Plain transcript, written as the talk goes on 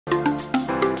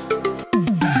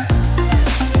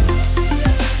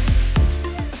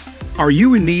Are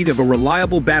you in need of a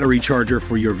reliable battery charger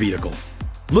for your vehicle?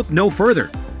 Look no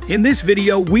further. In this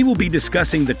video, we will be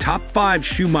discussing the top 5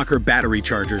 Schumacher battery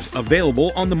chargers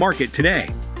available on the market today.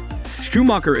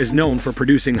 Schumacher is known for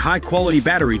producing high-quality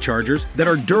battery chargers that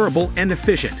are durable and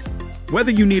efficient.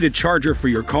 Whether you need a charger for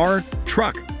your car,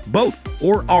 truck, boat,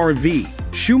 or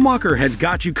RV, Schumacher has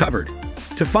got you covered.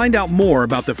 To find out more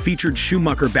about the featured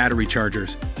Schumacher battery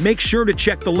chargers, make sure to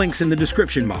check the links in the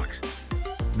description box.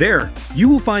 There, you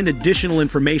will find additional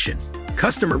information,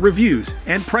 customer reviews,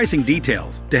 and pricing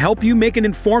details to help you make an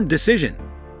informed decision.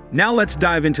 Now let's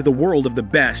dive into the world of the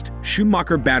best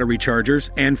Schumacher battery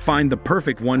chargers and find the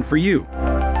perfect one for you.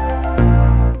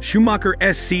 Schumacher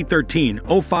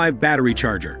SC1305 Battery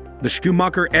Charger. The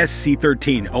Schumacher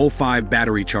SC1305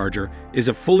 battery charger is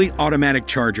a fully automatic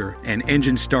charger and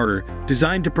engine starter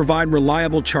designed to provide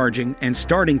reliable charging and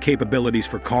starting capabilities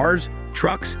for cars,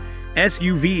 trucks,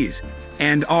 SUVs,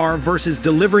 and RVs,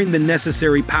 delivering the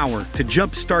necessary power to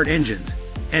jump-start engines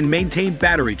and maintain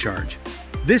battery charge.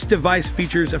 This device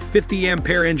features a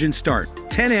 50-ampere engine start,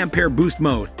 10-ampere boost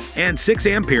mode, and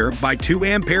 6-ampere by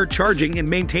 2-ampere charging and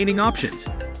maintaining options.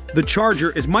 The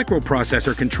charger is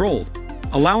microprocessor controlled,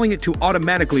 allowing it to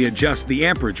automatically adjust the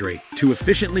amperage rate to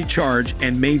efficiently charge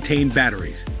and maintain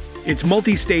batteries. Its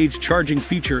multi-stage charging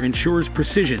feature ensures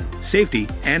precision, safety,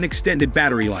 and extended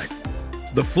battery life.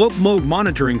 The float mode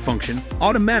monitoring function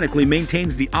automatically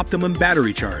maintains the optimum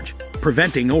battery charge,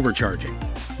 preventing overcharging.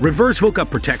 Reverse hookup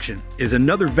protection is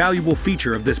another valuable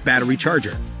feature of this battery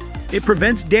charger. It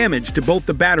prevents damage to both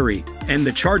the battery and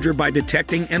the charger by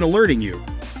detecting and alerting you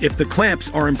if the clamps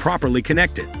are improperly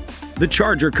connected. The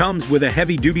charger comes with a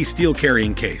heavy-duty steel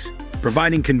carrying case,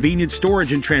 providing convenient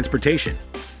storage and transportation.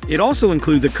 It also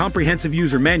includes a comprehensive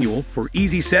user manual for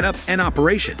easy setup and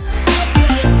operation.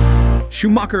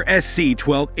 Schumacher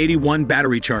SC1281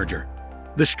 Battery Charger.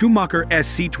 The Schumacher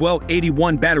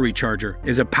SC1281 battery charger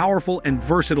is a powerful and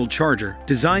versatile charger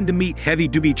designed to meet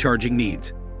heavy-duty charging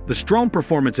needs. The strong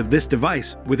performance of this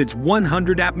device, with its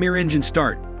 100-ampere engine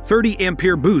start,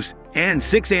 30-ampere boost, and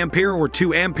 6-ampere or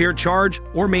 2-ampere charge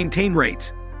or maintain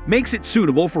rates, makes it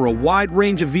suitable for a wide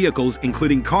range of vehicles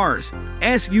including cars,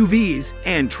 SUVs,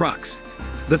 and trucks.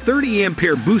 The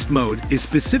 30-ampere boost mode is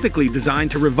specifically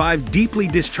designed to revive deeply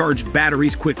discharged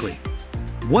batteries quickly.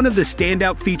 One of the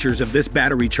standout features of this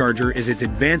battery charger is its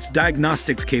advanced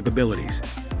diagnostics capabilities.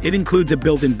 It includes a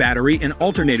built-in battery and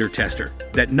alternator tester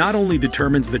that not only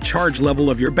determines the charge level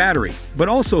of your battery, but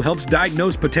also helps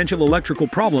diagnose potential electrical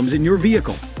problems in your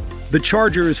vehicle. The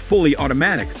charger is fully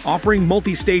automatic, offering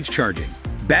multi-stage charging,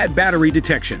 bad battery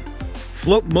detection,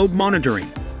 float mode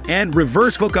monitoring, and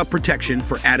reverse hookup protection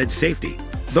for added safety.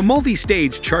 The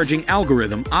multi-stage charging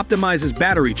algorithm optimizes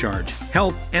battery charge,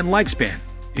 health, and lifespan,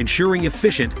 ensuring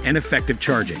efficient and effective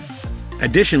charging.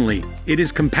 Additionally, it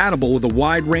is compatible with a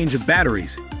wide range of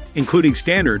batteries, including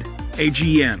standard,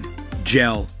 AGM,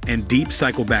 gel, and deep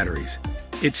cycle batteries.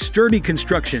 Its sturdy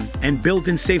construction and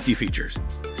built-in safety features,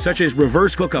 such as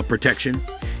reverse hookup protection,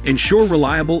 ensure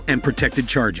reliable and protected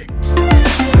charging.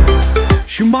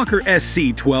 Schumacher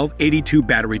SC1282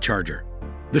 Battery Charger.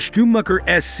 The Schumacher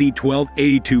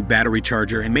SC1282 battery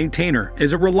charger and maintainer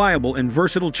is a reliable and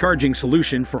versatile charging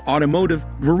solution for automotive,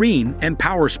 marine, and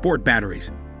power sport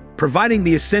batteries, providing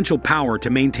the essential power to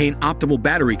maintain optimal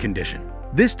battery condition.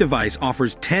 This device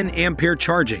offers 10-ampere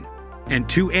charging and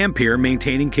 2-ampere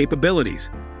maintaining capabilities.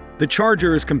 The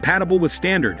charger is compatible with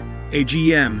standard,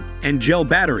 AGM, and gel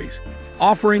batteries,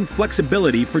 offering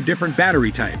flexibility for different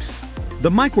battery types. The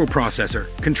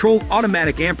microprocessor, controlled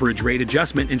automatic amperage rate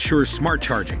adjustment, ensures smart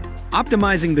charging,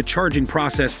 optimizing the charging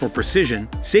process for precision,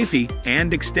 safety,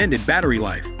 and extended battery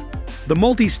life. The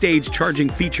multi-stage charging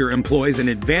feature employs an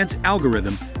advanced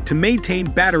algorithm to maintain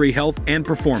battery health and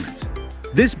performance.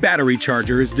 This battery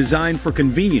charger is designed for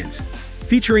convenience,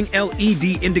 featuring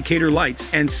LED indicator lights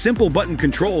and simple button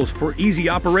controls for easy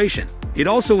operation. It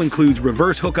also includes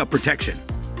reverse hookup protection,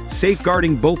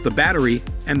 safeguarding both the battery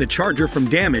and the charger from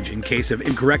damage in case of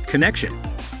incorrect connection.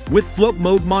 With float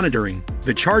mode monitoring,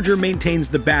 the charger maintains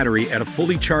the battery at a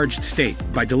fully charged state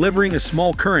by delivering a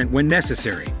small current when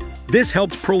necessary. This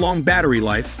helps prolong battery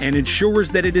life and ensures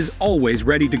that it is always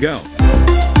ready to go.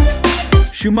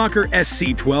 Schumacher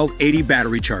SC1280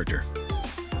 Battery Charger.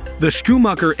 The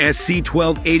Schumacher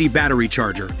SC1280 battery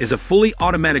charger is a fully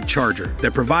automatic charger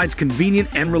that provides convenient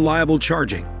and reliable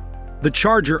charging. The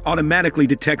charger automatically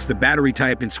detects the battery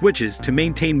type and switches to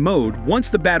maintain mode once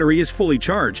the battery is fully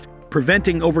charged,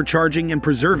 preventing overcharging and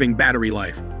preserving battery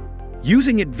life.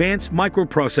 Using advanced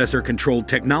microprocessor-controlled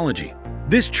technology,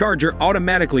 this charger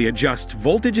automatically adjusts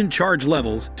voltage and charge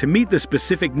levels to meet the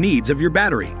specific needs of your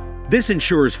battery. This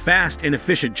ensures fast and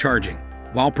efficient charging,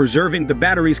 while preserving the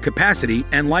battery's capacity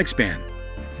and lifespan.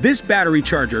 This battery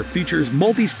charger features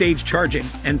multi-stage charging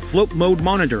and float mode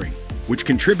monitoring, which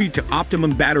contribute to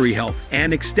optimum battery health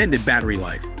and extended battery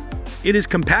life. It is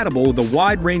compatible with a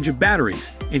wide range of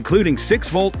batteries, including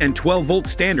 6-volt and 12-volt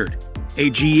standard,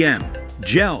 AGM,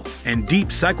 gel, and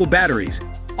deep cycle batteries,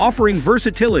 offering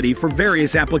versatility for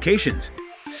various applications.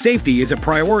 Safety is a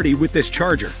priority with this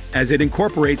charger, as it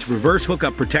incorporates reverse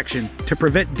hookup protection to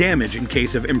prevent damage in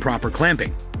case of improper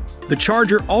clamping. The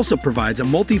charger also provides a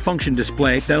multifunction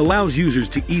display that allows users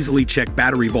to easily check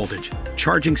battery voltage,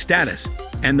 charging status,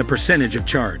 and the percentage of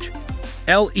charge.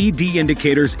 LED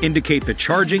indicators indicate the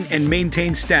charging and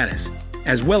maintain status,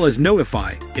 as well as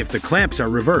notify if the clamps are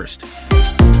reversed.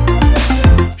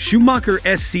 Schumacher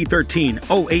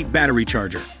SC1308 Battery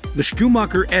Charger. The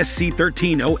Schumacher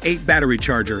SC1308 Battery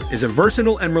Charger is a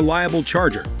versatile and reliable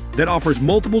charger that offers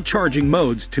multiple charging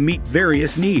modes to meet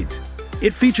various needs.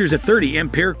 It features a 30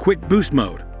 ampere quick boost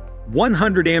mode,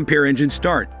 100 ampere engine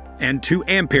start, and 2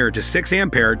 ampere to 6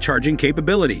 ampere charging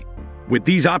capability. With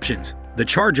these options, the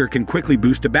charger can quickly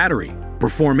boost a battery,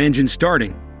 perform engine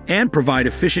starting, and provide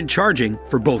efficient charging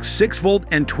for both 6-volt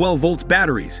and 12-volt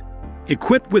batteries.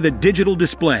 Equipped with a digital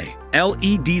display,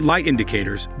 LED light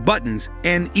indicators, buttons,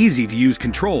 and easy-to-use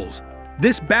controls,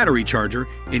 this battery charger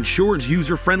ensures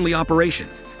user-friendly operation.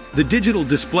 The digital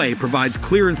display provides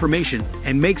clear information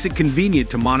and makes it convenient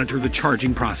to monitor the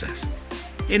charging process.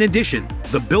 In addition,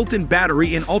 the built-in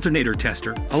battery and alternator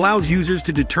tester allows users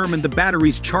to determine the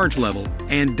battery's charge level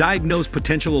and diagnose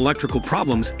potential electrical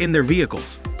problems in their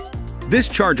vehicles. This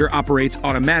charger operates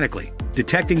automatically,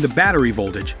 detecting the battery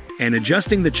voltage and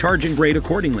adjusting the charging rate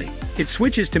accordingly. It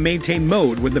switches to maintain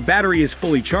mode when the battery is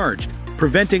fully charged,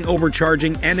 preventing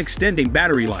overcharging and extending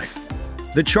battery life.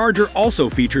 The charger also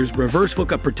features reverse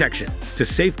hookup protection to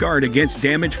safeguard against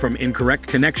damage from incorrect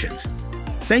connections.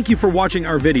 Thank you for watching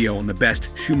our video on the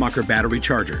best Schumacher battery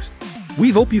chargers. We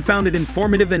hope you found it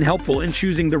informative and helpful in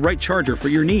choosing the right charger for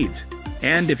your needs.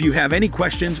 And if you have any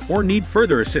questions or need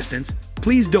further assistance,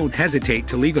 please don't hesitate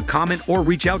to leave a comment or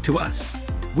reach out to us.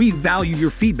 We value your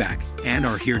feedback and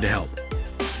are here to help.